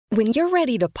When you're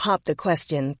ready to pop the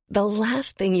question, the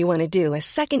last thing you want to do is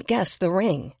second-guess the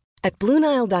ring. At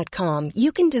BlueNile.com,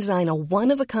 you can design a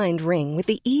one-of-a-kind ring with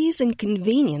the ease and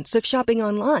convenience of shopping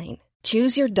online.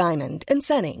 Choose your diamond and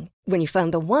setting. When you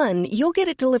find the one, you'll get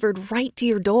it delivered right to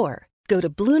your door. Go to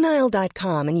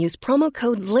BlueNile.com and use promo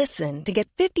code LISTEN to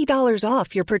get $50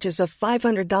 off your purchase of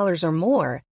 $500 or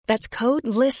more. That's code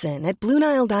LISTEN at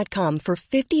BlueNile.com for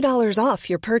 $50 off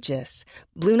your purchase.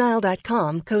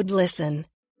 BlueNile.com, code LISTEN.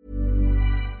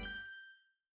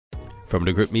 From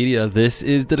Decrypt Media, this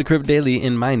is the Decrypt Daily,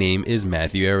 and my name is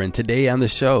Matthew Aaron. Today on the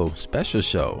show, special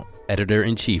show,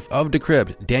 Editor-in-Chief of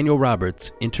Decrypt, Daniel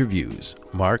Roberts, interviews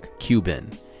Mark Cuban.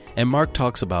 And Mark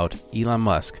talks about Elon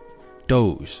Musk,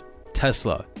 Doge,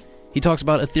 Tesla. He talks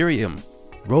about Ethereum,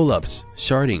 rollups,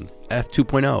 sharding, ETH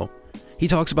 2.0. He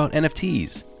talks about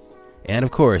NFTs. And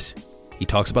of course, he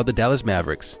talks about the Dallas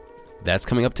Mavericks. That's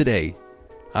coming up today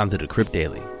on the Decrypt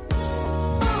Daily.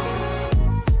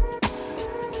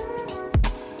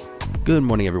 Good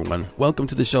morning, everyone. Welcome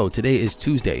to the show. Today is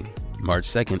Tuesday, March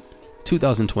 2nd,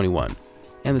 2021,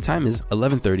 and the time is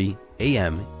 11:30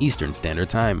 a.m. Eastern Standard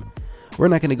Time. We're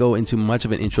not going to go into much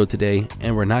of an intro today,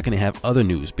 and we're not going to have other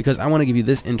news because I want to give you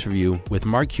this interview with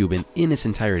Mark Cuban in its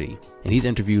entirety, and he's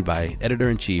interviewed by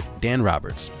Editor-in-Chief Dan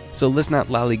Roberts. So let's not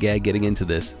lollygag getting into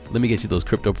this. Let me get you those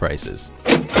crypto prices.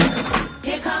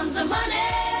 Here comes the money.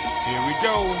 Here we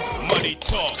go. Money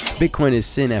talk. Bitcoin is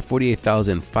sitting at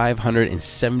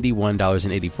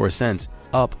 $48,571.84,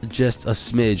 up just a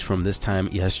smidge from this time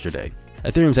yesterday.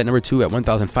 Ethereum's at number 2 at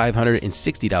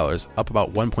 $1,560, up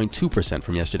about 1.2%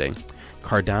 from yesterday.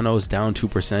 Cardano's down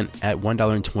 2% at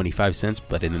 $1.25,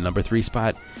 but in the number 3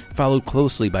 spot, followed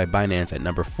closely by Binance at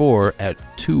number 4 at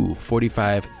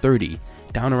 $245.30,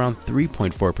 down around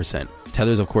 3.4%.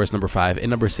 Tether's, of course, number 5, and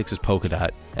number 6 is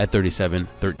Polkadot at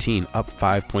 $37.13, up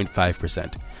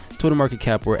 5.5%. Total market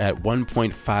cap, we're at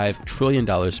 $1.5 trillion,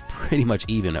 pretty much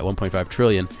even at $1.5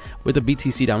 trillion, with a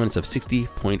BTC dominance of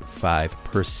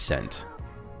 60.5%.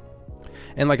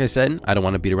 And like I said, I don't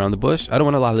want to beat around the bush. I don't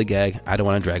want to lollygag. I don't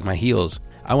want to drag my heels.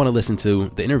 I want to listen to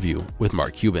the interview with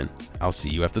Mark Cuban. I'll see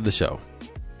you after the show.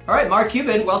 All right, Mark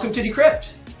Cuban, welcome to Decrypt.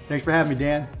 Thanks for having me,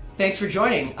 Dan. Thanks for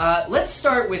joining. Let's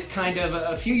start with kind of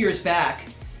a few years back.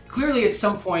 Clearly, at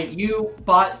some point, you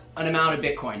bought an amount of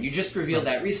Bitcoin. You just revealed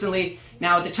that recently.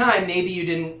 Now, at the time, maybe you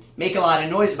didn't make a lot of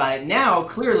noise about it. Now,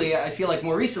 clearly, I feel like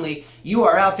more recently, you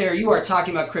are out there, you are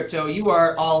talking about crypto, you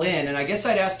are all in. And I guess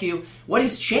I'd ask you, what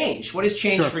has changed? What has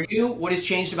changed for you? What has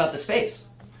changed about the space?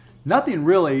 Nothing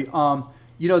really.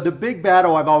 The big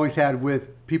battle I've always had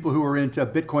with people who are into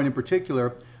Bitcoin in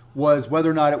particular was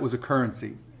whether or not it was a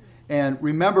currency. And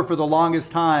remember, for the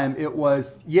longest time, it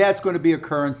was, it's going to be a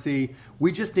currency.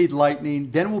 We just need Lightning.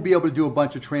 Then we'll be able to do a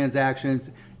bunch of transactions.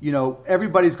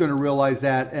 Everybody's going to realize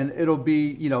that, and it'll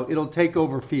be, it'll take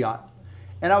over fiat.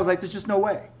 And I was like, there's just no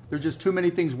way. There's just too many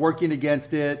things working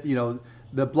against it.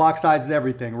 The block size is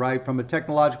everything, right? From a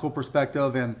technological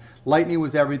perspective, and Lightning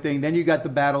was everything. Then you got the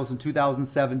battles in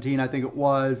 2017, I think it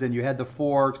was, and you had the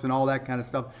forks and all that kind of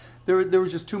stuff. There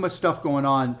was just too much stuff going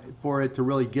on for it to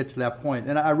really get to that point.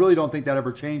 And I really don't think that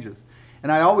ever changes. And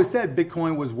I always said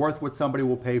Bitcoin was worth what somebody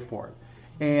will pay for it.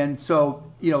 And so,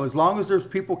 as long as there's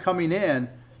people coming in,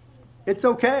 it's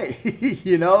okay.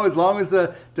 As long as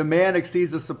the demand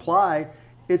exceeds the supply,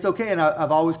 it's okay. And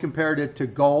I've always compared it to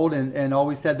gold and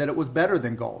always said that it was better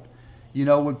than gold.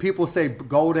 When people say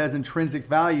gold has intrinsic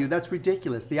value, that's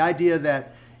ridiculous. The idea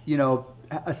that,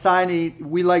 assigning,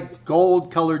 we like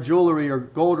gold colored jewelry or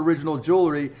gold original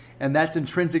jewelry, and that's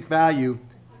intrinsic value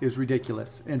is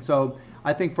ridiculous. And so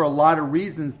I think for a lot of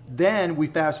reasons, then we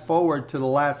fast forward to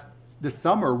this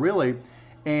summer really,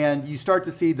 and you start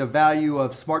to see the value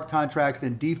of smart contracts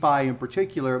and DeFi in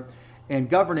particular and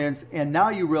governance. And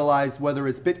now you realize whether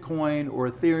it's Bitcoin or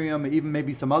Ethereum, even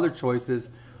maybe some other choices,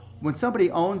 when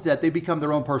somebody owns that, they become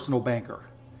their own personal banker.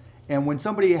 And when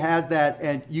somebody has that,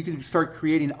 and you can start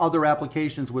creating other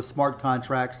applications with smart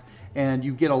contracts, and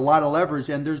you get a lot of leverage,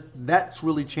 and that's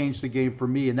really changed the game for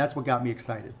me, and that's what got me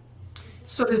excited.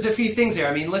 So there's a few things there.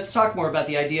 I mean, let's talk more about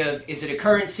the idea of, is it a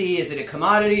currency? Is it a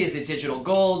commodity? Is it digital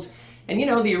gold? And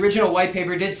the original white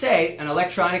paper did say an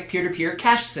electronic peer-to-peer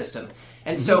cash system.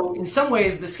 And so in some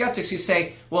ways, the skeptics who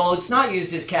say, well, it's not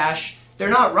used as cash, they're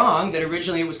not wrong that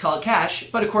originally it was called cash,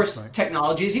 but of course,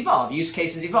 technologies evolve, use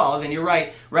cases evolve, and you're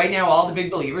right. Right now, all the big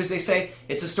believers, they say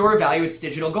it's a store of value, it's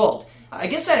digital gold. I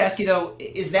guess I'd ask you, though,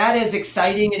 is that as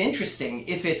exciting and interesting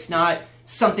if it's not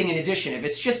something in addition? If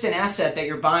it's just an asset that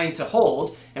you're buying to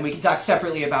hold, and we can talk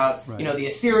separately about the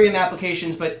Ethereum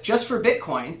applications, but just for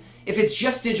Bitcoin, if it's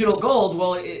just digital gold,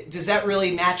 well, does that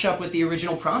really match up with the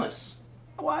original promise?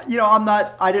 Well,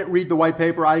 I didn't read the white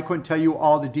paper. I couldn't tell you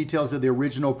all the details of the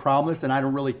original promise, and I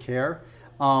don't really care.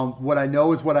 What I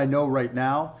know is what I know right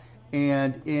now.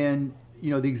 And in,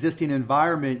 the existing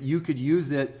environment, you could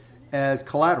use it as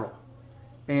collateral.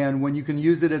 And when you can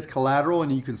use it as collateral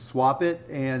and you can swap it,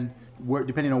 and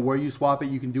depending on where you swap it,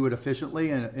 you can do it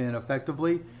efficiently and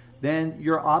effectively, then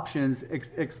your options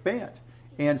expand.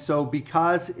 And so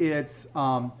because it's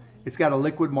got a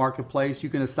liquid marketplace, you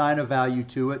can assign a value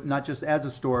to it, not just as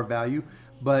a store of value,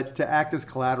 but to act as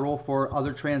collateral for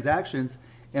other transactions.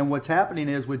 And what's happening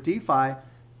is with DeFi,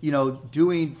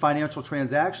 doing financial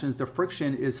transactions, the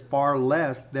friction is far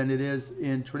less than it is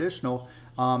in traditional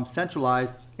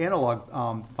centralized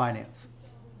analog finance.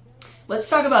 Let's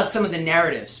talk about some of the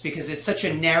narratives, because it's such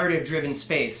a narrative-driven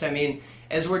space. I mean,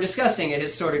 as we're discussing, it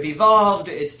has sort of evolved.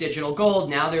 It's digital gold.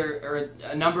 Now there are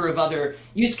a number of other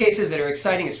use cases that are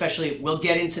exciting, especially we'll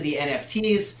get into the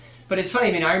NFTs. But it's funny,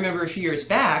 I mean, I remember a few years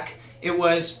back, it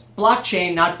was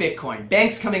blockchain, not Bitcoin.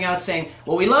 Banks coming out saying,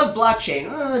 well, we love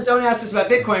blockchain. Don't ask us about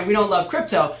Bitcoin. We don't love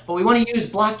crypto, but we want to use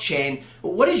blockchain.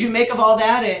 What did you make of all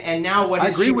that? And now what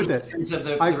has changed in terms of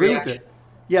the reaction? I agree with it.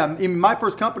 Yeah, in my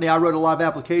first company, I wrote a lot of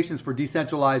applications for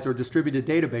decentralized or distributed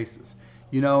databases,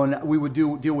 and we would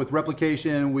deal with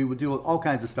replication, we would do all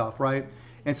kinds of stuff, right?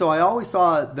 And so I always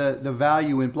saw the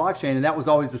value in blockchain, and that was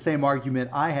always the same argument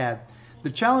I had. The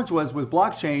challenge was with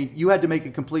blockchain, you had to make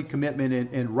a complete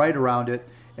commitment and write around it,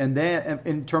 and then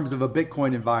in terms of a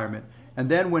Bitcoin environment.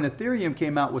 And then when Ethereum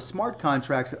came out with smart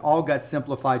contracts, it all got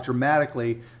simplified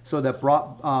dramatically, so that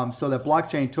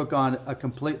blockchain took on a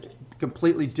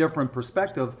completely different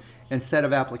perspective and set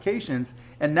of applications.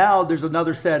 And now there's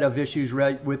another set of issues,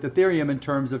 right, with Ethereum in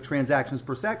terms of transactions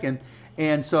per second.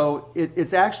 And so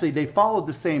it's actually, they followed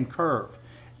the same curve.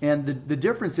 And the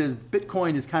difference is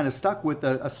Bitcoin is kind of stuck with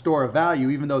a store of value,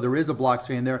 even though there is a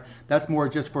blockchain there. That's more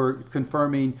just for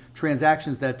confirming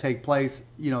transactions that take place,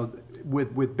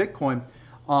 with Bitcoin,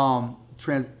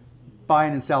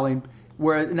 buying and selling.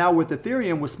 Where now with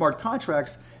Ethereum, with smart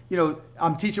contracts,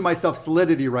 I'm teaching myself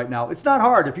Solidity right now. It's not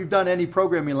hard. If you've done any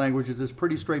programming languages, it's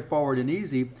pretty straightforward and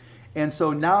easy. And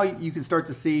so now you can start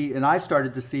to see, and I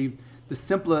started to see,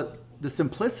 the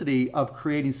simplicity of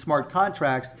creating smart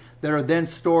contracts that are then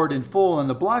stored in full on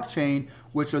the blockchain,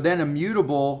 which are then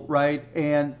immutable, right?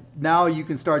 And now you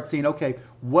can start seeing, okay,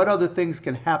 what other things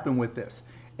can happen with this?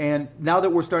 And now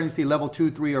that we're starting to see level 2,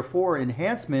 3, or 4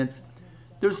 enhancements,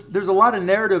 there's a lot of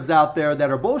narratives out there that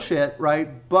are bullshit,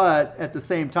 right? But at the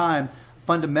same time,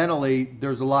 fundamentally,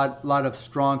 there's a lot of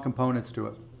strong components to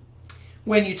it.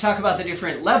 When you talk about the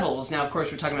different levels, now of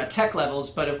course we're talking about tech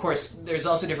levels, but of course there's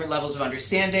also different levels of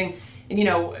understanding. And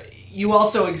you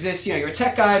also exist, you're a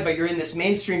tech guy, but you're in this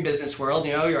mainstream business world,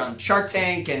 you're on Shark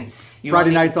Tank and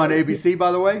Friday nights on ABC,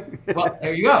 by the way. Well,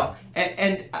 there you go.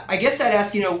 And I guess I'd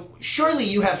ask, surely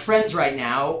you have friends right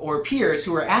now or peers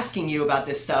who are asking you about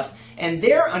this stuff, and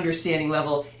their understanding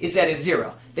level is at a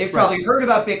zero. They've probably heard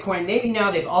about Bitcoin. Maybe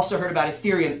now they've also heard about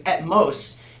Ethereum at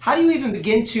most. How do you even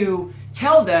begin to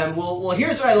tell them, well,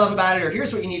 here's what I love about it, or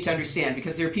here's what you need to understand?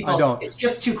 Because there are people, it's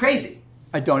just too crazy.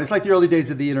 I don't. It's like the early days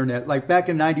of the internet. Like back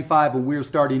in '95 when we were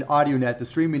starting AudioNet, the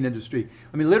streaming industry.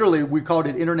 I mean, literally, we called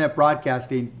it internet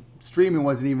broadcasting. Streaming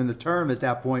wasn't even the term at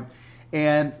that point.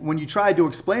 And when you tried to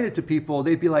explain it to people,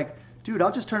 they'd be like, dude,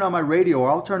 I'll just turn on my radio or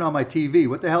I'll turn on my TV.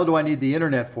 What the hell do I need the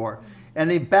internet for? And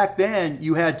then back then,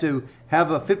 you had to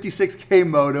have a 56K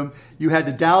modem. You had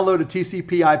to download a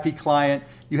TCP IP client.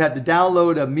 You had to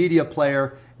download a media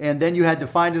player. And then you had to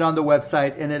find it on the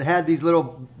website. And it had these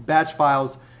little batch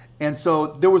files. And so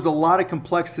there was a lot of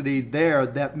complexity there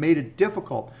that made it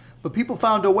difficult. But people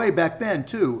found a way back then,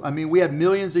 too. I mean, we had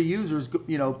millions of users,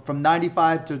 from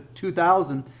 95 to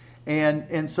 2000.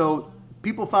 And so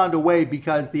people found a way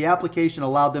because the application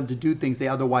allowed them to do things they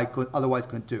otherwise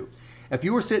couldn't do. If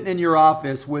you were sitting in your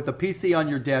office with a PC on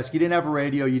your desk, you didn't have a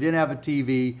radio, you didn't have a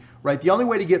TV, right? The only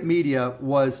way to get media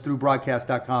was through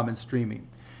broadcast.com and streaming.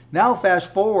 Now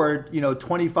fast forward,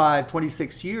 25,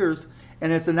 26 years,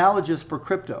 and it's analogous for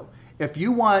crypto. If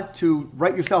you want to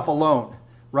write yourself a loan,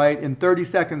 right, in 30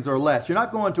 seconds or less, you're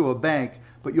not going to a bank,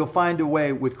 but you'll find a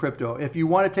way with crypto. If you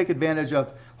want to take advantage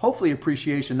of hopefully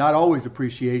appreciation, not always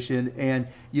appreciation, and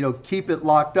keep it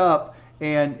locked up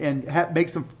and make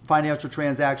some financial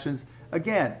transactions,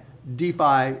 again,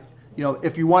 DeFi,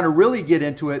 if you want to really get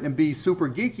into it and be super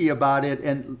geeky about it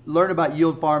and learn about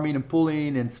yield farming and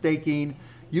pooling and staking,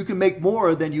 you can make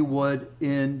more than you would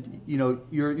in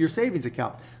your savings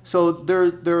account. So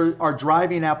there are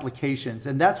driving applications,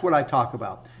 and that's what I talk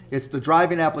about. It's the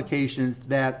driving applications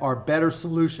that are better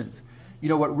solutions.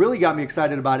 What really got me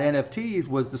excited about NFTs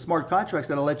was the smart contracts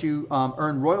that'll let you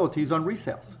earn royalties on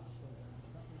resales.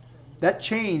 that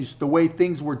changed the way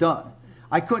things were done.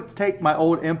 I couldn't take my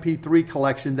old MP3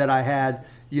 collection that I had,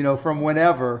 from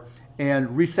whenever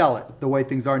and resell it the way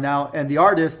things are now. And the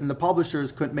artists and the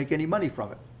publishers couldn't make any money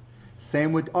from it.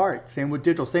 Same with art, same with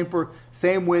digital,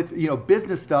 same with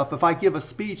business stuff. If I give a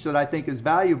speech that I think is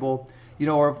valuable,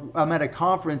 or if I'm at a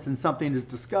conference and something is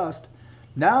discussed,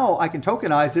 now I can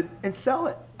tokenize it and sell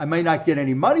it. I may not get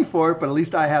any money for it, but at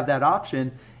least I have that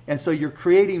option. And so you're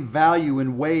creating value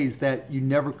in ways that you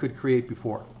never could create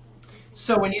before.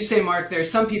 So when you say, Mark,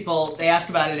 there's some people, they ask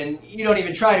about it and you don't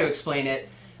even try to explain it.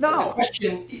 No. The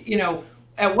question,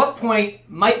 at what point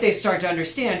might they start to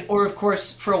understand? Or, of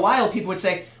course, for a while, people would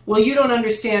say, well, you don't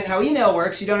understand how email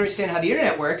works. You don't understand how the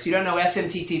internet works. You don't know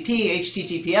SMTTP,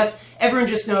 HTTPS. Everyone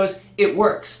just knows it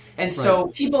works. And so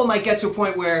people might get to a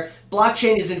point where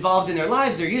blockchain is involved in their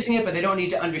lives. They're using it, but they don't need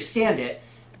to understand it.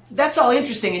 That's all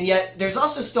interesting, and yet there's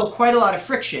also still quite a lot of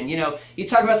friction. You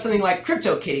talk about something like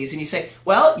CryptoKitties, and you say,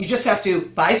 well, you just have to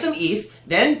buy some ETH,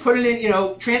 then put it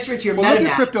in, transfer it to your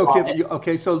MetaMask wallet.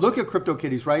 Okay, so look at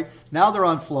CryptoKitties, right? Now they're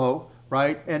on Flow,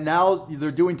 right? And now they're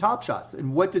doing Top Shots.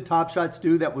 And what did Top Shots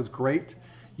do that was great?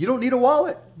 You don't need a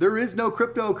wallet. There is no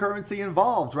cryptocurrency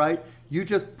involved, right? You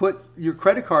just put your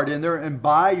credit card in there and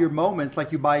buy your moments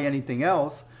like you buy anything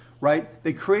else. Right?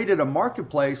 They created a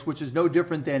marketplace, which is no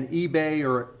different than eBay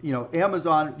or,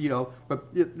 Amazon, but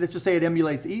let's just say it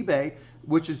emulates eBay,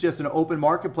 which is just an open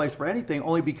marketplace for anything,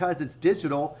 only because it's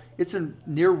digital, it's in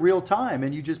near real time,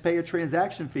 and you just pay a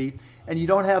transaction fee, and you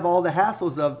don't have all the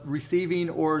hassles of receiving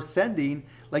or sending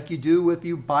like you do if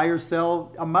you buy or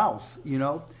sell a mouse,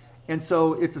 And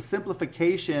so it's a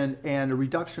simplification and a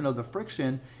reduction of the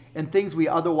friction and things we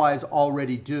otherwise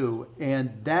already do. And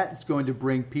that's going to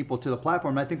bring people to the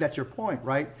platform. And I think that's your point,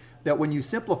 right? That when you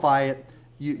simplify it,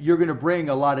 you're going to bring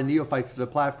a lot of neophytes to the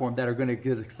platform that are going to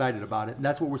get excited about it. And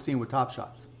that's what we're seeing with Top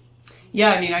Shots.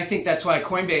 Yeah, I think that's why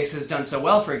Coinbase has done so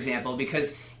well, for example,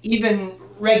 because even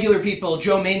regular people,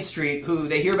 Joe Main Street, who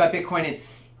they hear about Bitcoin and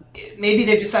maybe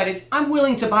they've decided, I'm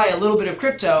willing to buy a little bit of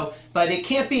crypto, but it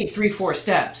can't be 3-4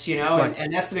 steps, Right.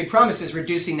 And that's the big promise, is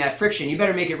reducing that friction. You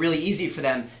better make it really easy for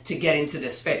them to get into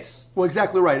this space. Well,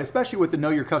 exactly right. Especially with the know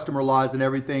your customer laws and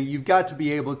everything, you've got to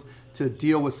be able to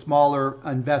deal with smaller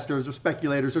investors or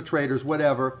speculators or traders,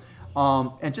 whatever,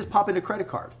 and just pop in a credit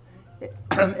card.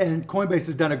 And Coinbase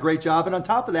has done a great job. And on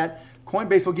top of that,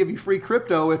 Coinbase will give you free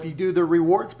crypto if you do the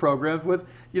rewards programs with,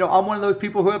 I'm one of those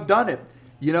people who have done it.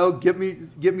 Give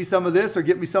me some of this or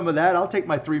give me some of that. I'll take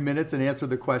my 3 minutes and answer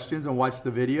the questions and watch the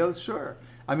videos. Sure.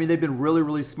 They've been really,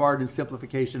 really smart in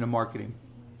simplification and marketing.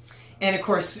 And of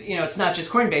course, it's not just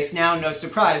Coinbase. Now, no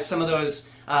surprise, some of those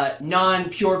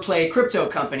non-pure play crypto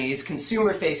companies,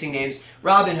 consumer-facing names,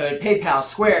 Robinhood, PayPal,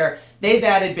 Square, they've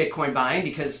added Bitcoin buying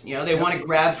because, they want to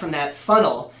grab from that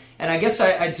funnel. And I guess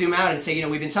I'd zoom out and say,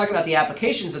 we've been talking about the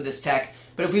applications of this tech,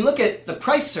 but if we look at the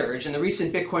price surge and the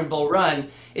recent Bitcoin bull run,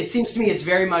 it seems to me it's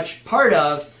very much part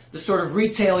of the sort of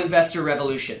retail investor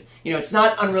revolution. It's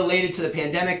not unrelated to the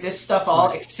pandemic. This stuff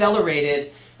all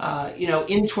accelerated,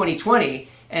 in 2020.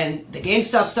 And the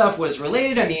GameStop stuff was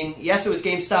related. Yes, it was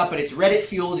GameStop, but it's Reddit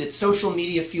fueled, it's social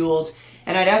media fueled.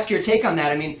 And I'd ask your take on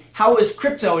that. How was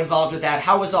crypto involved with that?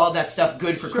 How was all that stuff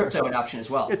good for crypto adoption as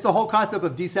well? It's the whole concept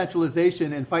of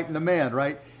decentralization and fighting the man,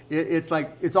 right?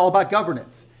 It's all about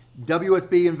governance.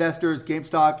 WSB investors,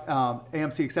 GameStop,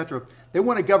 AMC, etc., they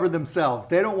want to govern themselves.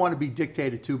 They don't want to be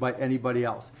dictated to by anybody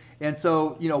else. And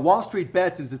so, Wall Street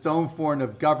Bets is its own form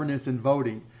of governance and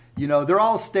voting. They're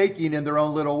all staking in their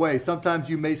own little way. Sometimes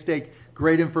you may stake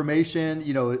great information,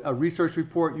 a research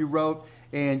report you wrote,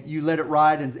 and you let it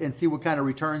ride and see what kind of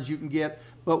returns you can get.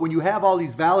 But when you have all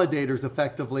these validators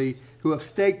effectively who have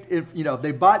staked,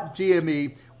 they bought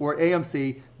GME or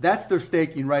AMC, that's their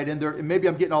staking, right? And maybe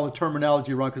I'm getting all the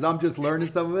terminology wrong because I'm just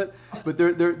learning some of it, but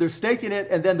they're staking it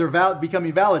and then they're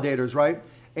becoming validators, right?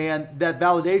 And that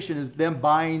validation is them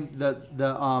buying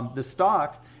the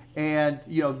stock and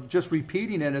just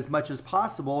repeating it as much as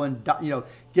possible and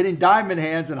getting diamond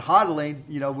hands and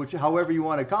hodling, which however you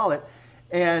want to call it,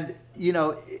 and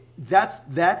that's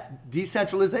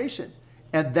decentralization,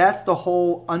 and that's the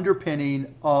whole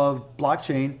underpinning of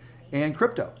blockchain and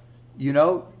crypto.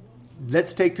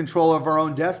 Let's take control of our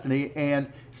own destiny. And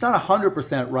it's not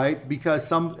 100% right because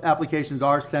some applications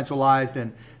are centralized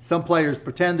and some players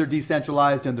pretend they're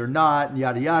decentralized and they're not, and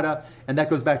yada, yada. And that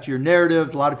goes back to your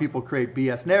narratives. A lot of people create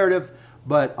BS narratives.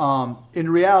 But in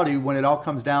reality, when it all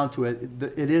comes down to it,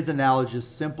 it is analogous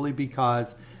simply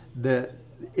because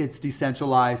it's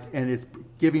decentralized and it's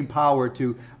giving power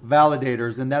to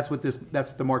validators. And that's what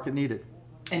the market needed.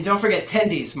 And don't forget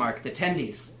tendies, Mark, the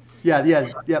tendies. Yeah, the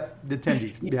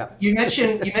attendees. Yeah. You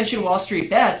mentioned Wall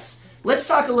Street Bets. Let's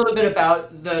talk a little bit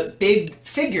about the big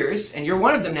figures, and you're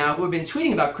one of them now, who have been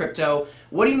tweeting about crypto.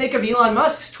 What do you make of Elon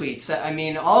Musk's tweets? I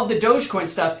mean, all of the Dogecoin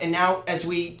stuff, and now as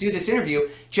we do this interview,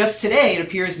 just today it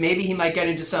appears maybe he might get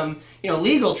into some,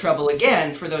 legal trouble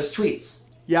again for those tweets.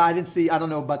 Yeah, I don't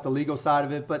know about the legal side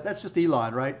of it, but that's just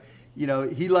Elon, right?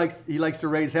 He likes to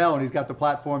raise hell, and he's got the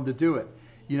platform to do it.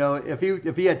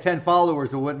 If he had 10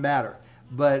 followers, it wouldn't matter.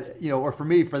 But, or for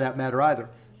me, for that matter either.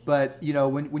 But,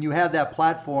 when you have that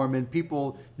platform and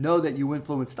people know that you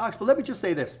influence stocks. But let me just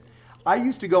say this. I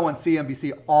used to go on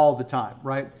CNBC all the time,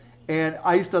 right? And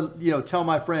I used to, tell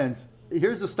my friends,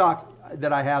 here's the stock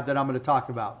that I have that I'm going to talk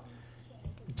about.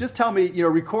 Just tell me,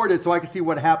 record it so I can see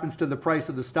what happens to the price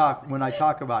of the stock when I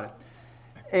talk about it.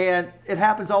 And it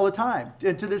happens all the time.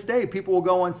 And to this day, people will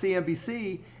go on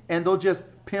CNBC and they'll just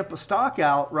pimp a stock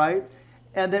out, right?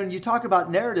 And then you talk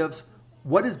about narratives.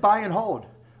 What is buy and hold?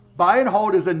 Buy and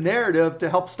hold is a narrative to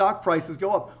help stock prices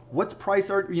go up. What's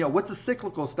what's a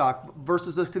cyclical stock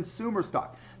versus a consumer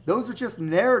stock? Those are just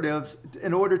narratives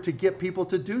in order to get people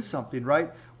to do something, right?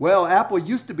 Well, Apple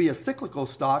used to be a cyclical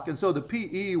stock, and so the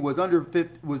PE was under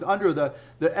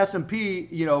the S&P,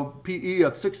 PE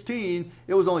of 16.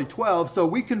 It was only 12, so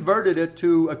we converted it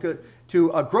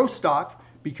to a growth stock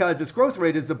because its growth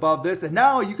rate is above this, and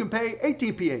now you can pay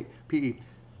 18 PE.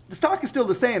 The stock is still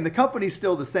the same. The company's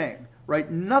still the same, right?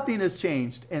 Nothing has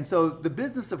changed. And so the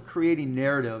business of creating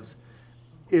narratives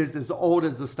is as old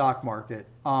as the stock market.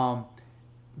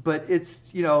 But it's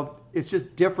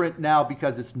just different now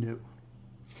because it's new.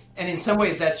 And in some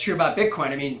ways that's true about Bitcoin.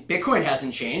 I mean, Bitcoin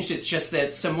hasn't changed. It's just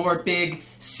that some more big,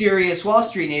 serious Wall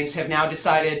Street names have now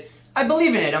decided, I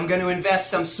believe in it. I'm going to invest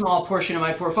some small portion of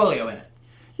my portfolio in it.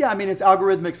 Yeah, I mean, it's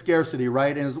algorithmic scarcity,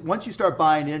 right? And once you start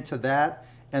buying into that,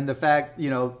 and the fact,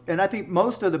 and I think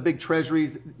most of the big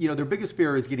treasuries, their biggest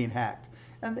fear is getting hacked.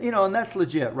 And, and that's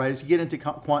legit, right? As you get into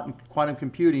quantum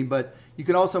computing, but you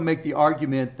can also make the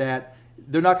argument that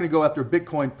they're not going to go after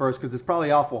Bitcoin first because it's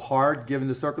probably awful hard given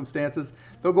the circumstances.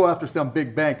 They'll go after some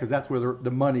big bank because that's where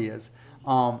the money is.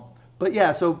 But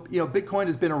yeah, so, Bitcoin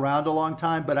has been around a long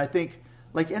time, but I think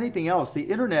like anything else, the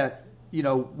internet,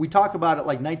 we talk about it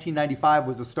like 1995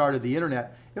 was the start of the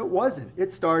internet. It wasn't.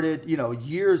 It started,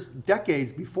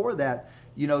 decades before that,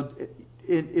 in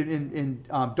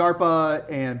DARPA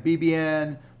and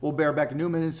BBN, Will Baer-Beck and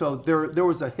Newman. And so there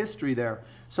was a history there.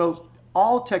 So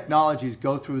all technologies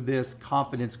go through this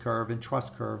confidence curve and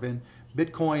trust curve, and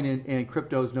Bitcoin and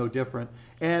crypto is no different.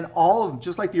 And all of them,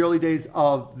 just like the early days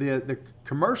of the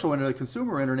commercial internet, the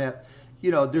consumer internet,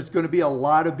 there's going to be a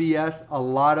lot of BS, a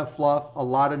lot of fluff, a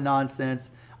lot of nonsense,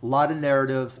 a lot of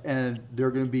narratives, and there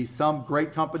are going to be some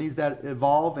great companies that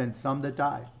evolve and some that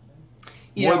die.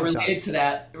 Related to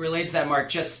that, Mark,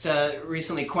 just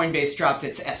recently Coinbase dropped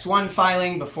its S1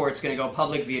 filing before it's going to go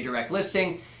public via direct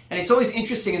listing. And it's always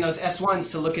interesting in those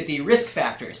S1s to look at the risk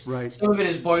factors. Right. Some of it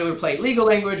is boilerplate legal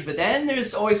language, but then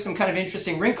there's always some kind of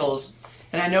interesting wrinkles.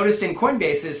 And I noticed in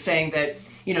Coinbase is saying that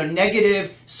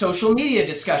negative social media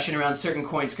discussion around certain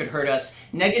coins could hurt us,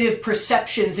 negative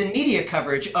perceptions in media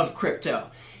coverage of crypto.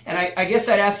 And I guess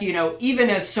I'd ask you, even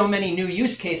as so many new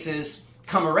use cases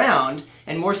come around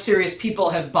and more serious people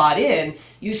have bought in,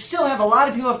 you still have a lot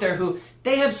of people out there who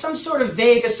they have some sort of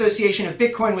vague association of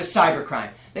Bitcoin with cybercrime.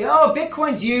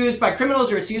 Bitcoin's used by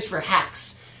criminals or it's used for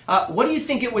hacks. What do you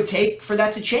think it would take for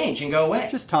that to change and go away?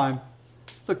 Just time.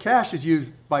 So cash is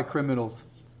used by criminals.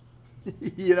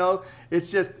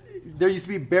 It's just, there used to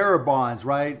be bearer bonds,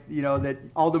 right? That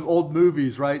all the old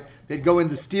movies, right? They'd go in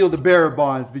to steal the bearer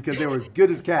bonds because they were as good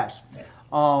as cash.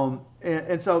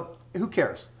 And so who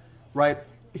cares, right?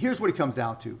 Here's what it comes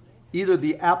down to. Either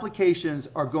the applications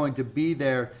are going to be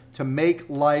there to make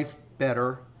life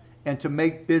better and to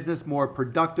make business more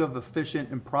productive, efficient,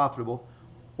 and profitable,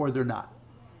 or they're not.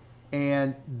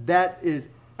 And that is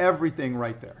everything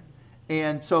right there.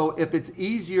 And so if it's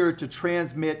easier to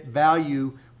transmit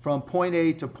value from point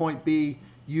A to point B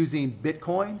using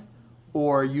Bitcoin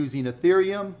or using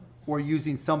Ethereum or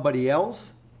using somebody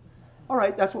else, all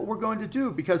right, that's what we're going to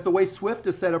do, because the way SWIFT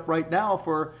is set up right now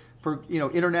for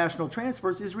international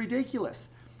transfers is ridiculous.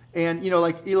 And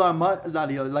like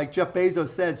like Jeff Bezos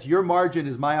says, your margin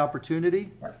is my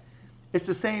opportunity. Right. It's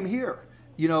the same here.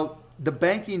 The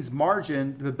bank's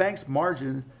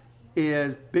margin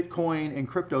is Bitcoin and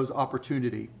crypto's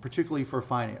opportunity, particularly for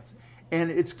finance,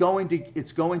 and it's going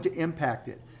to impact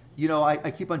it.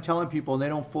 I keep on telling people, and they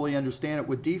don't fully understand it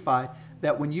with DeFi,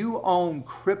 that when you own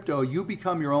crypto, you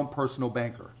become your own personal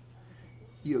banker.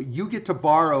 You get to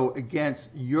borrow against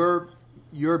your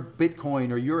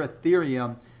Bitcoin or your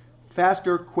Ethereum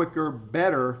faster, quicker,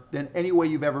 better than any way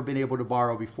you've ever been able to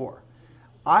borrow before.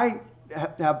 I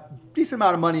have decent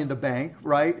amount of money in the bank,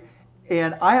 right?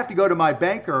 And I have to go to my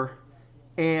banker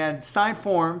and sign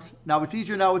forms. Now it's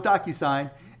easier now with DocuSign,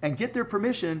 and get their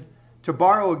permission to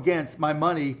borrow against my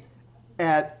money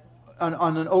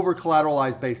on an over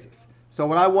collateralized basis. So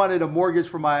when I wanted a mortgage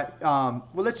for my,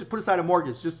 let's just put aside a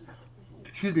mortgage,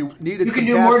 needed. You can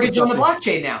do mortgage on the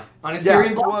blockchain now, on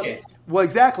Ethereum blockchain. Well,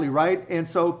 exactly, right? And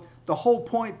so the whole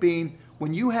point being,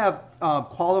 when you have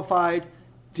qualified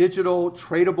digital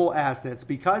tradable assets,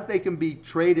 because they can be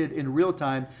traded in real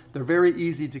time, they're very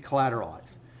easy to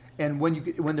collateralize. And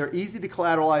when they're easy to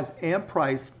collateralize and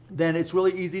price, then it's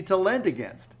really easy to lend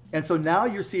against. And so now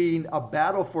you're seeing a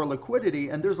battle for liquidity,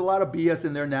 and there's a lot of BS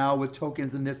in there now with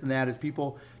tokens and this and that as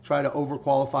people try to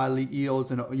overqualify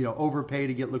yields and overpay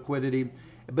to get liquidity.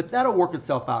 But that'll work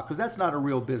itself out, because that's not a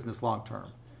real business long term.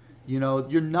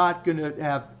 You're not going to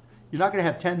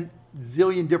have 10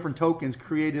 zillion different tokens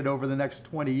created over the next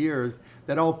 20 years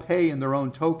that all pay in their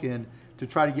own token to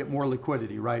try to get more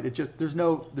liquidity, right? It just there's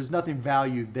nothing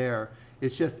valued there.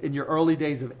 It's just in your early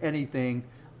days of anything,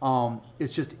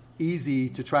 it's just easy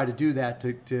to try to do that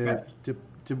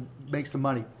to make some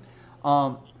money.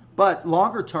 But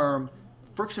longer term,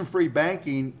 friction-free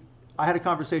banking. I had a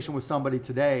conversation with somebody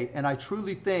today, and I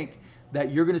truly think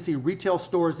that you're going to see retail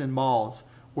stores and malls,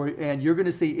 and you're going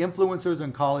to see influencers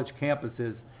on college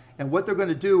campuses. And what they're going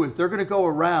to do is they're going to go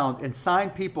around and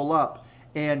sign people up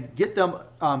and get them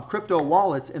crypto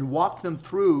wallets and walk them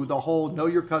through the whole know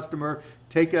your customer,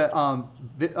 take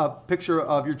a picture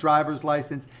of your driver's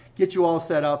license, get you all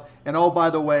set up, and oh, by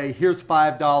the way, here's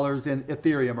 $5 in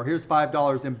Ethereum, or here's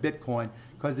 $5 in Bitcoin,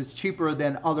 because it's cheaper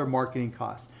than other marketing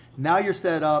costs. Now you're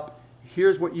set up,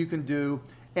 here's what you can do.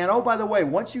 And oh, by the way,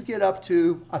 once you get up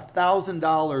to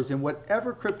 $1,000 in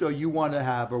whatever crypto you want to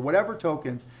have, or whatever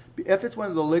tokens, if it's one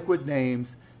of the liquid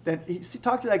names, then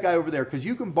talk to that guy over there, because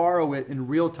you can borrow it in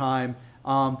real time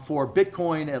for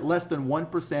Bitcoin at less than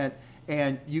 1%,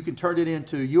 and you can turn it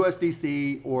into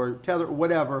USDC or Tether or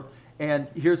whatever, and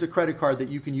here's a credit card that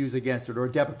you can use against it, or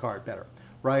a debit card better,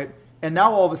 right? And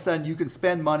now all of a sudden you can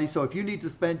spend money. So if you need to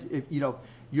spend,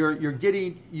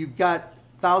 you've got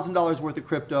 $1,000 worth of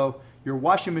crypto, your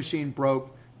washing machine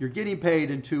broke, you're getting paid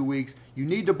in 2 weeks, you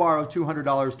need to borrow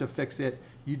 $200 to fix it.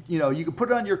 You can put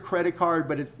it on your credit card,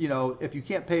 but it's, if you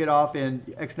can't pay it off in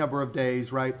X number of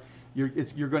days, right, you're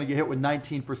going to get hit with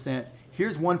 19%.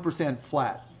 Here's 1%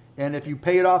 flat. And if you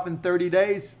pay it off in 30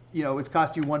 days, it's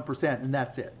cost you 1%, and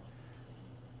that's it.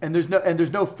 And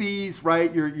there's no fees,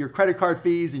 right? Your credit card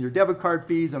fees and your debit card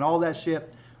fees and all that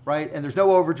shit, right? And there's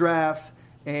no overdrafts.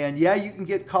 And yeah, you can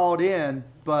get called in,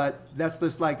 but that's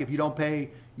just like if you don't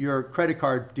pay your credit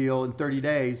card deal in 30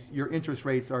 days, your interest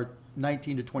rates are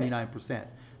 19 to 29%.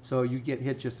 So you get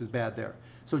hit just as bad there.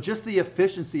 So just the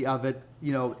efficiency of it,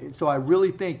 so I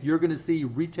really think you're going to see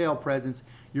retail presence.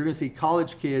 You're going to see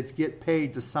college kids get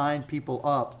paid to sign people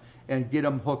up and get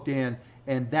them hooked in,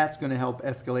 and that's going to help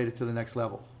escalate it to the next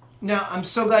level. Now, I'm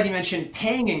so glad you mentioned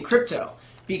paying in crypto,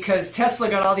 because Tesla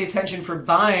got all the attention for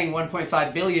buying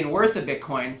 1.5 billion worth of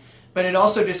Bitcoin, but it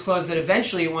also disclosed that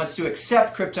eventually it wants to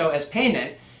accept crypto as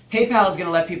payment. PayPal is going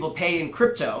to let people pay in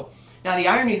crypto. Now, the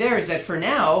irony there is that for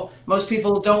now, most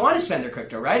people don't want to spend their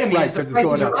crypto, right? I mean, as the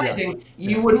prices are rising,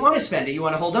 you wouldn't want to spend it. You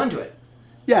want to hold on to it.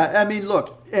 Yeah, I mean,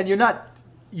 look, and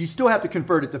you still have to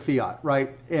convert it to fiat,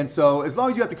 right? And so as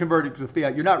long as you have to convert it to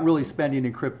fiat, you're not really spending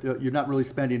in crypto. You're not really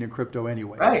spending in crypto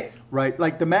anyway. Right. Right.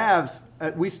 Like the Mavs,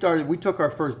 we took our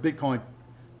first Bitcoin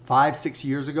 5-6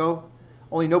 years ago.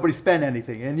 Only nobody spent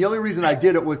anything. And the only reason I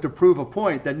did it was to prove a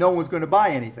point that no one was going to buy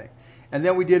anything. And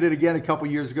then we did it again a couple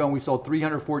years ago, and we sold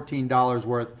 $314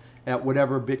 worth at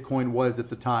whatever Bitcoin was at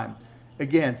the time.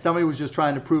 Again, somebody was just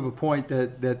trying to prove a point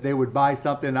that they would buy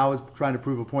something. And I was trying to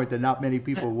prove a point that not many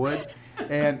people would.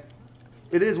 And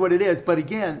it is what it is. But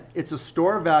again, it's a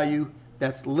store of value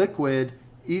that's liquid,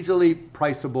 easily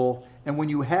priceable. And when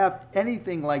you have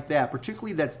anything like that,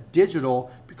 particularly that's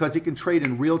digital, because it can trade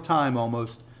in real time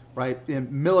almost, right, in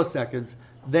milliseconds,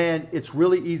 then it's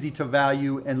really easy to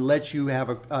value and lets you have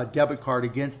a debit card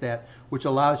against that, which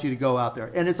allows you to go out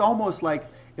there. And it's almost like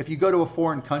if you go to a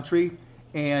foreign country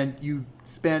and you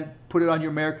put it on your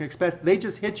American Express, they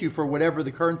just hit you for whatever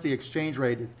the currency exchange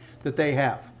rate is that they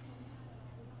have.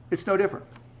 It's no different.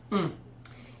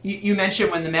 You mentioned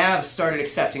when the Mavs started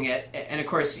accepting it, and of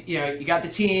course, you got the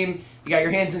team, you got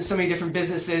your hands in so many different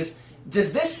businesses.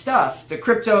 Does this stuff, the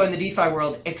crypto and the DeFi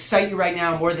world, excite you right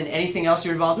now more than anything else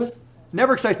you're involved with?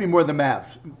 Never excites me more than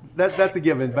Mavs. That's a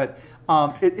given. But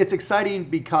it's exciting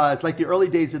because, like the early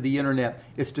days of the internet,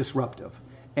 it's disruptive.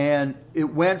 And it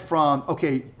went from,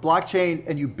 okay, blockchain,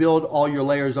 and you build all your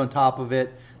layers on top of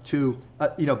it, to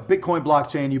Bitcoin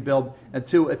blockchain you build, and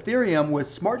to Ethereum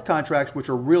with smart contracts, which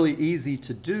are really easy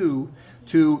to do,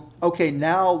 to, okay,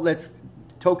 now let's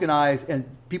tokenize, and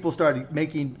people started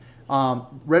making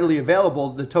readily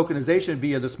available the tokenization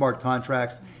via the smart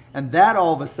contracts. And that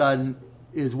all of a sudden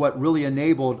is what really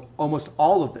enabled almost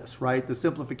all of this, right? The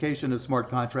simplification of smart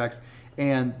contracts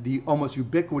and the almost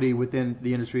ubiquity within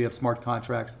the industry of smart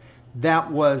contracts.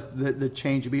 That was the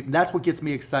change. That's what gets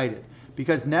me excited,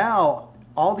 because now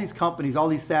all these companies, all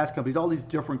these SaaS companies, all these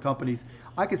different companies,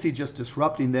 I can see just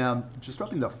disrupting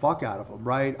the fuck out of them,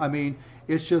 right? I mean,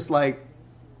 it's just like,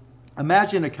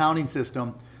 imagine an accounting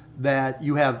system that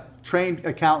you have trained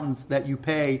accountants that you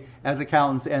pay as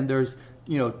accountants, and there's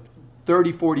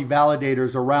 30, 40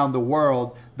 validators around the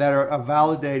world that are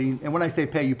validating. And when I say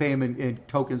pay, you pay them in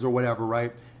tokens or whatever,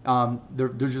 right? They're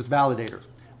just validators,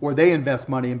 or they invest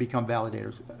money and become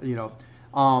validators,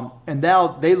 and now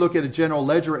they look at a general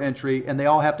ledger entry, and they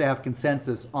all have to have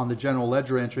consensus on the general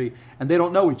ledger entry, and they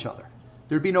don't know each other.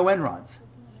 Thered be no Enrons,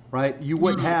 right? You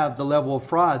wouldn't have the level of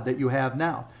fraud that you have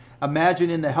now. Imagine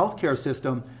in the healthcare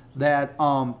system that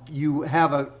you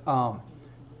have a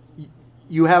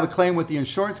claim with the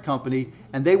insurance company,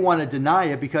 and they want to deny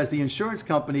it because the insurance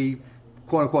company,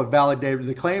 quote unquote, validated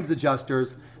the claims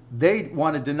adjusters. They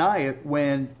want to deny it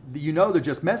when they're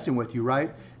just messing with you,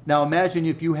 right? Now imagine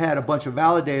if you had a bunch of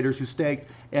validators who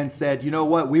staked and said, you know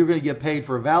what, we're going to get paid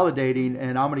for validating,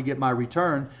 and I'm going to get my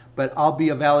return, but I'll be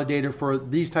a validator for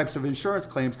these types of insurance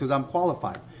claims because I'm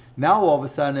qualified. Now all of a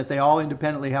sudden, if they all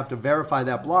independently have to verify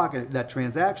that block, that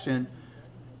transaction,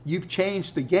 you've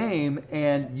changed the game,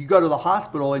 and you go to the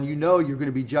hospital and you're going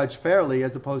to be judged fairly,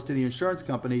 as opposed to the insurance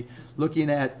company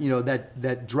looking at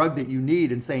that drug that you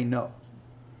need and saying no.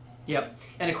 Yep.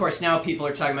 And of course, now people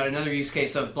are talking about another use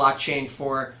case of blockchain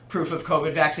for proof of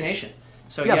COVID vaccination.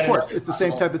 So yeah, of course, it's the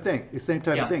same type of thing. It's the same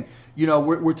type of thing.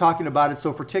 We're talking about it.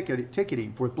 So for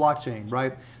ticketing for blockchain,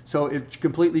 right? So it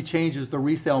completely changes the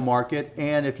resale market.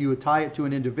 And if you tie it to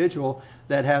an individual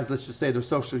that has, let's just say, their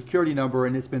social security number,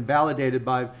 and it's been validated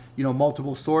by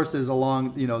multiple sources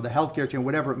along the healthcare chain,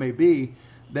 whatever it may be,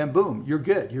 then boom, you're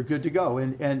good. You're good to go.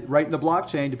 And right in the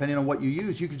blockchain, depending on what you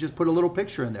use, you can just put a little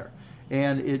picture in there,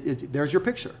 and there's your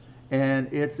picture,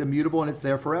 and it's immutable and it's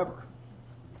there forever.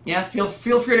 Yeah, feel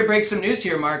free to break some news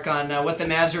here, Mark, on what the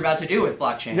Mavs are about to do with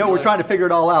blockchain. We're trying to figure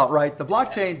it all out, right? The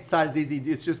blockchain side is easy.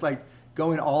 It's just like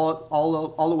going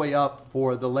all the way up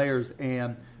for the layers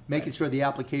and making sure the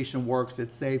application works,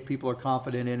 it's safe, people are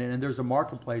confident in it, and there's a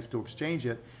marketplace to exchange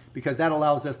it, because that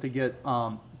allows us to get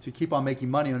to keep on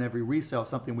making money on every resale,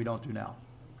 something we don't do now.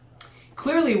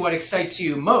 Clearly, what excites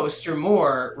you most or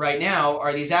more right now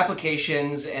are these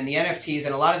applications and the NFTs,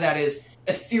 and a lot of that is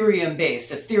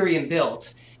Ethereum-based,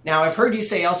 Ethereum-built. Now, I've heard you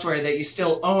say elsewhere that you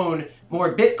still own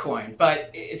more Bitcoin, but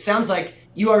it sounds like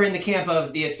you are in the camp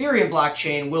of the Ethereum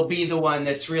blockchain will be the one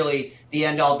that's really the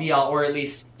end-all, be-all, or at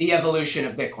least the evolution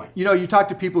of Bitcoin. You talk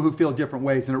to people who feel different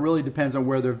ways, and it really depends on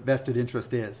where their vested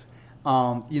interest is.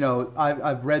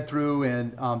 I've read through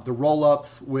and the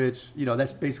roll-ups, which,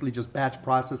 that's basically just batch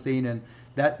processing, and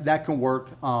that can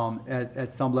work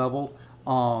at some level.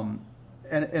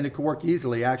 And it can work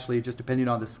easily, actually, just depending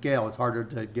on the scale. It's harder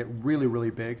to get really, really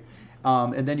big.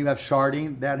 And then you have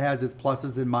sharding. That has its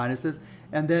pluses and minuses.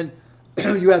 And then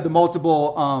you have the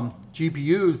multiple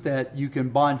GPUs that you can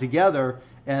bond together,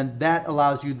 and that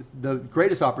allows you the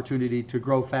greatest opportunity to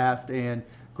grow fast and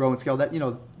grow and scale. That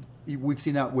we've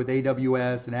seen that with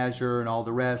AWS and Azure and all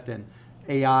the rest, and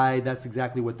AI. That's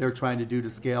exactly what they're trying to do to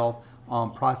scale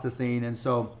processing. And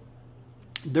so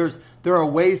there are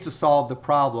ways to solve the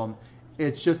problem.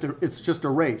 It's just a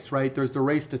race, right? There's the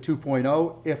race to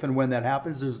 2.0, if and when that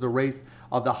happens. There's the race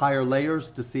of the higher layers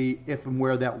to see if and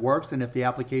where that works, and if the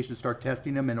applications start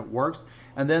testing them and it works.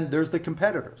 And then there's the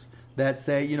competitors that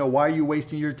say, why are you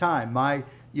wasting your time? My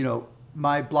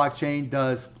blockchain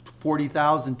does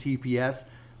 40,000 TPS.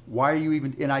 Why are you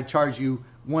even? And I charge you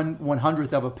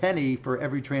 1/100th of a penny for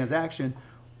every transaction.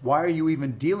 Why are you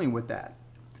even dealing with that?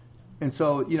 And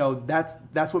so,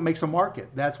 that's what makes a market.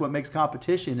 That's what makes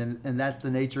competition, and that's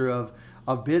the nature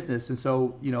of business. And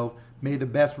so, may the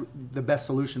best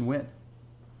solution win.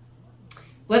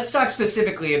 Let's talk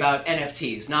specifically about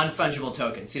NFTs, non-fungible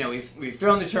tokens. We've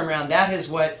thrown the term around. That is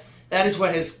what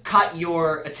has caught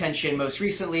your attention most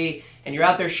recently, and you're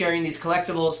out there sharing these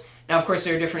collectibles. Now, of course,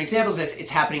 there are different examples.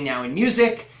 It's happening now in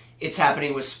music. It's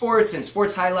happening with sports and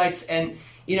sports highlights. And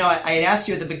I had asked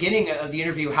you at the beginning of the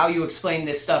interview how you explain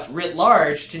this stuff writ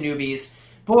large to newbies.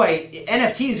 Boy,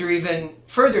 NFTs are even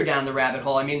further down the rabbit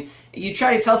hole. I mean, you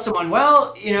try to tell someone,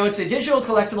 well, it's a digital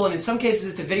collectible, and in some cases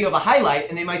it's a video of a highlight,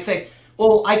 and they might say,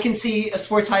 well, I can see a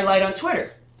sports highlight on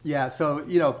Twitter. Yeah, so,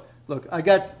 look, I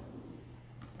got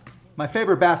my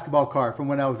favorite basketball card from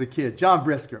when I was a kid, John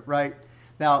Brisker, right?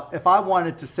 Now, if I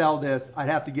wanted to sell this, I'd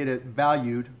have to get it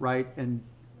valued, right? And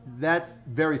that's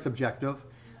very subjective.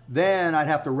 Then I'd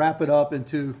have to wrap it up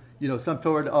into, some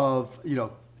sort of,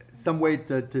 some way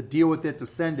to deal with it, to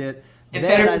send it. It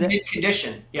better be mid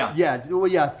condition. Yeah. Yeah. Well,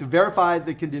 yeah. To verify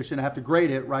the condition, I have to grade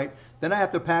it, right? Then I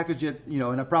have to package it,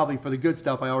 and I probably for the good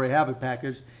stuff, I already have it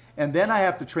packaged. And then I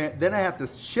have to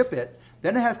ship it.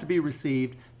 Then it has to be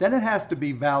received. Then it has to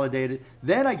be validated.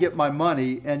 Then I get my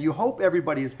money, and you hope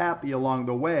everybody is happy along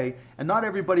the way, and not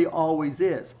everybody always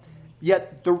is.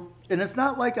 Yet, and it's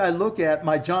not like I look at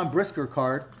my John Brisker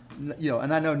card,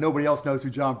 and I know nobody else knows who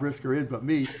John Brisker is but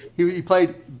me. He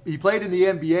played in the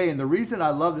NBA, and the reason I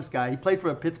love this guy, he played for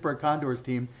a Pittsburgh Condors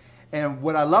team, and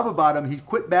what I love about him, he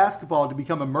quit basketball to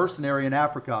become a mercenary in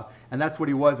Africa, and that's what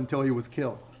he was until he was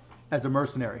killed as a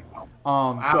mercenary.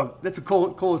 Wow. So that's a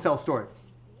cool as hell story.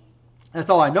 That's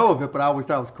all I know of it, but I always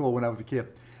thought it was cool when I was a kid.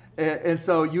 And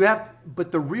so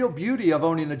but the real beauty of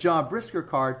owning a John Brisker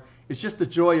card is just the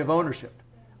joy of ownership.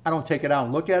 I don't take it out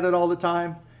and look at it all the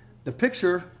time. The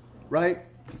picture, right?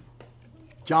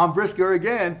 John Brisker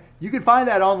again. You can find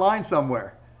that online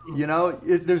somewhere.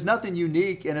 There's nothing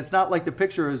unique, and it's not like the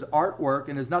picture is artwork,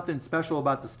 and there's nothing special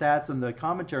about the stats and the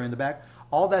commentary in the back.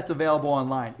 All that's available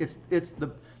online. It's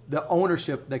the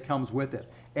ownership that comes with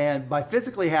it. And by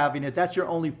physically having it, that's your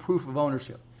only proof of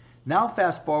ownership. Now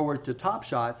fast forward to Top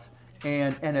Shots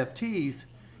and NFTs,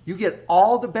 you get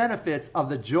all the benefits of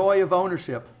the joy of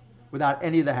ownership without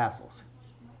any of the hassles.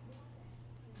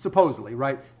 Supposedly,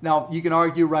 right? Now you can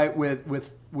argue, right,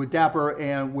 with Dapper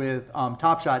and with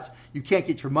Top Shots, you can't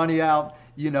get your money out.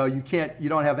 You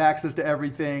don't have access to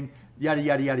everything. Yada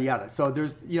yada yada yada. So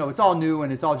there's, it's all new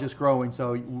and it's all just growing.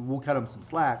 So we'll cut them some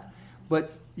slack.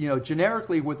 But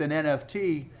generically with an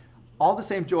NFT, all the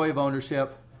same joy of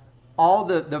ownership, all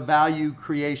the value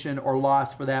creation or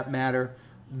loss for that matter,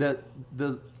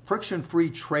 the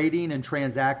friction-free trading and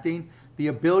transacting, the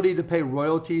ability to pay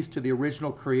royalties to the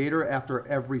original creator after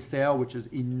every sale, which is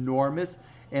enormous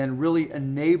and really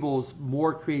enables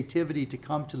more creativity to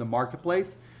come to the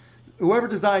marketplace. Whoever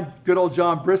designed good old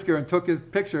John Brisker and took his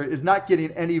picture is not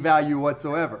getting any value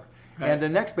whatsoever. Right. And the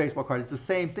next baseball card is the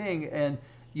same thing. And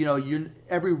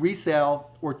every resale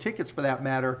or tickets for that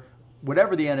matter,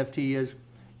 whatever the NFT is,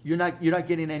 you're not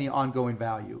getting any ongoing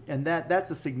value, and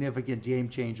that's a significant game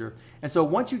changer. And so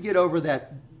once you get over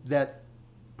that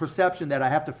perception that I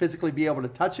have to physically be able to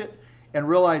touch it and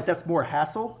realize that's more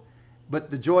hassle, but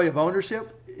the joy of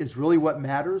ownership is really what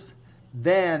matters,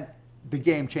 then the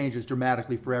game changes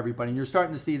dramatically for everybody. And you're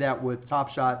starting to see that with Top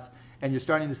Shots, and you're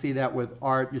starting to see that with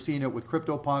art. You're seeing it with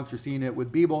CryptoPunks. You're seeing it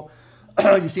with Beeble.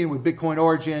 You're seeing it with Bitcoin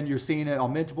Origin. You're seeing it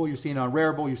on Mintable. You're seeing it on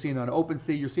Rarible. You're seeing it on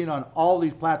OpenSea. You're seeing it on all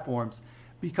these platforms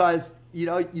because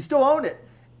you still own it,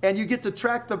 and you get to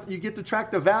track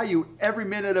the value every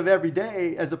minute of every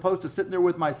day, as opposed to sitting there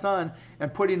with my son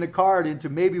and putting the card into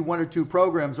maybe one or two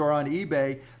programs or on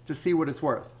eBay to see what it's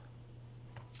worth.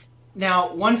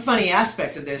 Now, one funny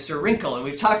aspect of this, or wrinkle, and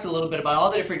we've talked a little bit about all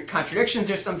the different contradictions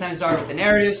there sometimes are with the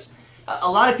narratives.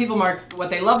 A lot of people, Mark, what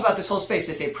they love about this whole space,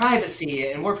 they say privacy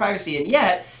and more privacy, and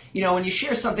yet, when you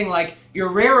share something like your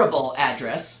Rarible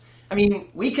address,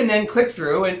 we can then click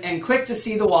through and click to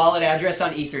see the wallet address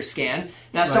on Etherscan.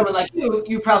 Now, right. Someone like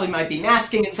you probably might be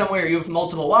masking in some way, or you have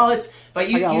multiple wallets, but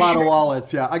I got a lot of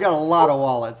wallets. Yeah, I got a lot of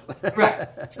wallets. Right.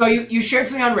 So you shared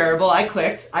something on Rarible. I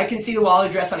clicked. I can see the wallet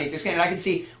address on Etherscan, and I can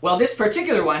see, well, this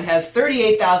particular one has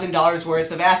 $38,000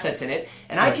 worth of assets in it,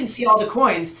 and right. I can see all the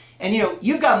coins. And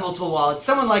you've got multiple wallets.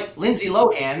 Someone like Lindsay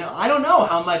Lohan, I don't know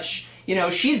how much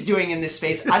she's doing in this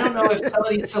space. I don't know if some of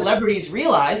these celebrities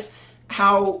realize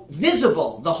how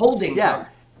visible the holdings are.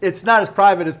 It's not as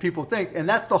private as people think, and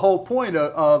that's the whole point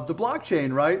of the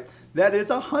blockchain, right? That is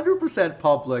 100%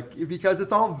 public because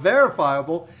it's all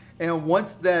verifiable, and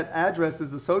once that address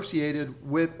is associated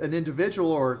with an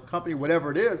individual or company,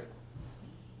 whatever it is,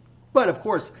 but of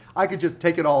course, I could just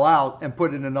take it all out and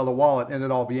put it in another wallet and it'd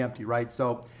all be empty, right?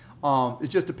 So it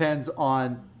just depends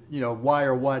on why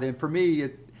or what, and for me,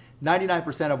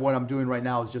 99% of what I'm doing right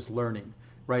now is just learning.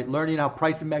 Right, learning how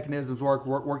pricing mechanisms work,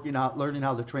 learning how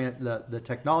the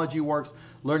technology works,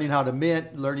 learning how to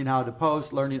mint, learning how to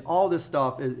post, learning all this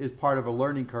stuff is part of a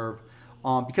learning curve,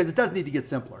 because it does need to get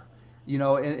simpler,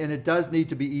 and it does need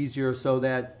to be easier so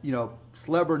that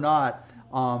celeb or not,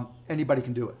 anybody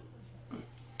can do it.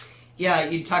 Yeah,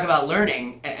 you talk about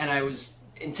learning, and I was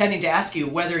intending to ask you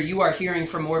whether you are hearing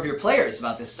from more of your players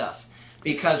about this stuff,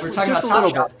 because we're talking about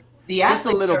Top Shot. The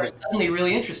athletes are suddenly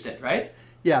really interested, right?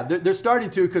 Yeah, they're starting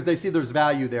to because they see there's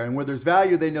value there. And where there's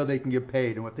value, they know they can get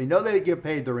paid. And if they know they get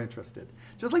paid, they're interested.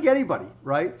 Just like anybody,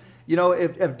 right? You know,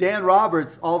 if Dan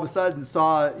Roberts all of a sudden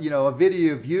saw, a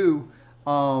video of you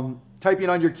typing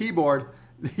on your keyboard,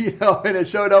 and it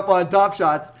showed up on Top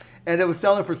Shots and it was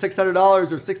selling for $600 or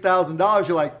 $6,000,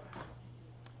 you're like,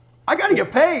 I got to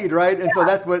get paid, right? And so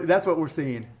that's what we're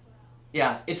seeing.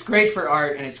 Yeah, it's great for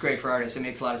art and it's great for artists. It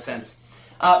makes a lot of sense.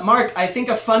 Mark, I think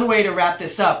a fun way to wrap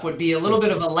this up would be a little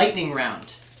bit of a lightning round.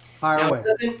 Fire away.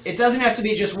 It doesn't have to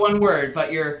be just one word,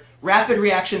 but your rapid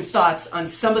reaction thoughts on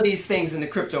some of these things in the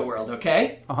crypto world,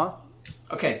 okay? Uh-huh.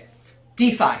 Okay.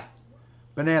 DeFi.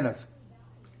 Bananas.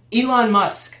 Elon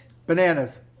Musk.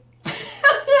 Bananas.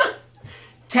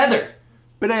 Tether.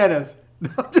 Bananas. No,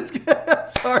 I'm just kidding.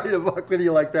 Sorry to fuck with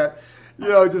you like that.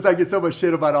 I get so much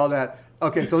shit about all that.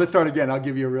 Okay, so let's start again. I'll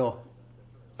give you a real.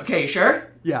 Okay, you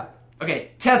sure? Yeah.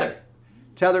 Okay, Tether.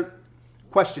 Tether.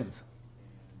 Questions.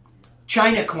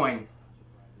 China coin.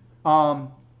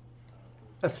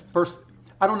 That's first.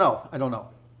 I don't know.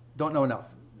 Don't know enough.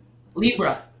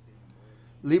 Libra.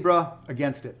 Libra,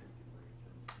 against it.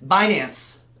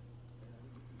 Binance.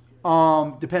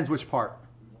 Depends which part.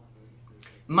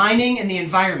 Mining and the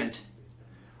environment.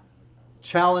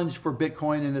 Challenge for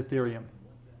Bitcoin and Ethereum.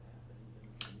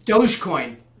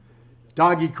 Dogecoin.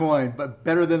 Doggy coin, but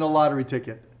better than a lottery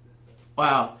ticket.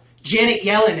 Wow. Janet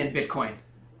Yellen and Bitcoin.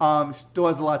 Still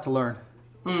has a lot to learn.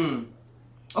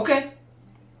 Okay.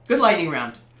 Good lightning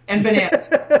round. And bananas.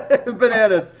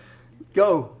 Bananas.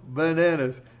 Go,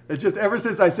 bananas. It's just ever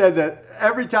since I said that,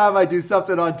 every time I do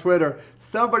something on Twitter,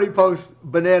 somebody posts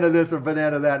banana this or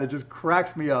banana that, and it just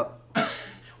cracks me up.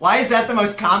 Why is that the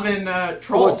most common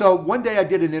troll? Well, so one day I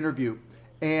did an interview,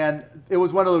 and it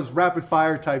was one of those rapid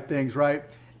fire type things, right?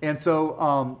 And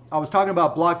so I was talking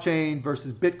about blockchain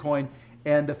versus Bitcoin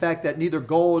and the fact that neither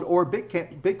gold or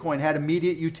Bitcoin had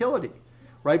immediate utility,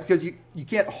 right? Because you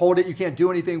can't hold it, you can't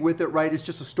do anything with it, right? It's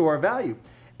just a store of value.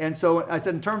 And so I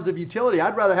said, in terms of utility,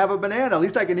 I'd rather have a banana. At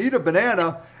least I can eat a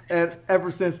banana. And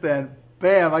ever since then,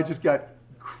 bam, I just got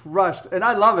crushed. And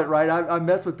I love it, right? I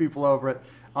mess with people over it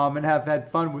and have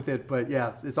had fun with it. But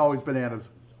yeah, it's always bananas.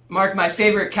 Mark, my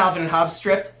favorite Calvin and Hobbes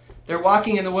strip. They're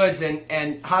walking in the woods,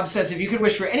 and Hobbes says, if you could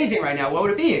wish for anything right now, what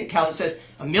would it be? And Calvin says,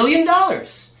 $1 million.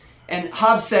 And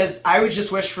Hobbes says, I would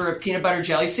just wish for a peanut butter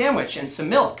jelly sandwich and some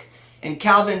milk. And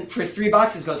Calvin, for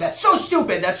 $3, goes, that's so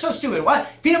stupid. That's so stupid.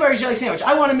 What? Peanut butter jelly sandwich.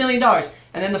 I want $1 million. And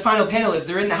then the final panel is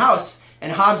they're in the house,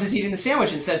 and Hobbes is eating the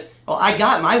sandwich and says, well, I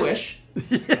got my wish.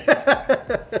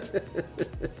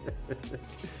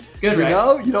 Good,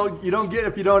 right? You don't get it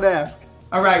if you don't ask.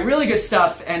 All right, really good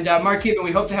stuff. And Mark Cuban,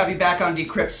 we hope to have you back on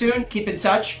Decrypt soon. Keep in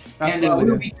touch. Absolutely. And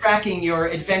we'll be tracking your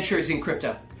adventures in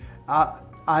crypto. I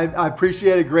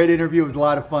appreciate it. Great interview. It was a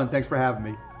lot of fun. Thanks for having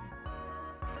me.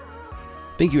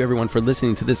 Thank you, everyone, for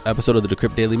listening to this episode of the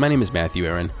Decrypt Daily. My name is Matthew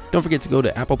Aaron. Don't forget to go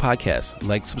to Apple Podcasts,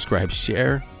 like, subscribe,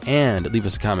 share, and leave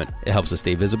us a comment. It helps us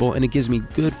stay visible, and it gives me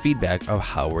good feedback of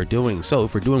how we're doing. So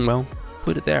if we're doing well,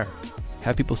 put it there.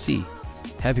 Have people see.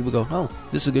 Have people go, oh,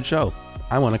 this is a good show.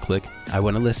 I want to click. I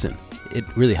want to listen. It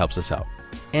really helps us out.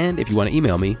 And if you want to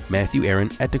email me,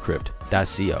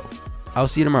 MatthewAaron@decrypt.co. I'll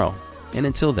see you tomorrow. And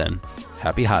until then,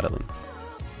 happy hodling.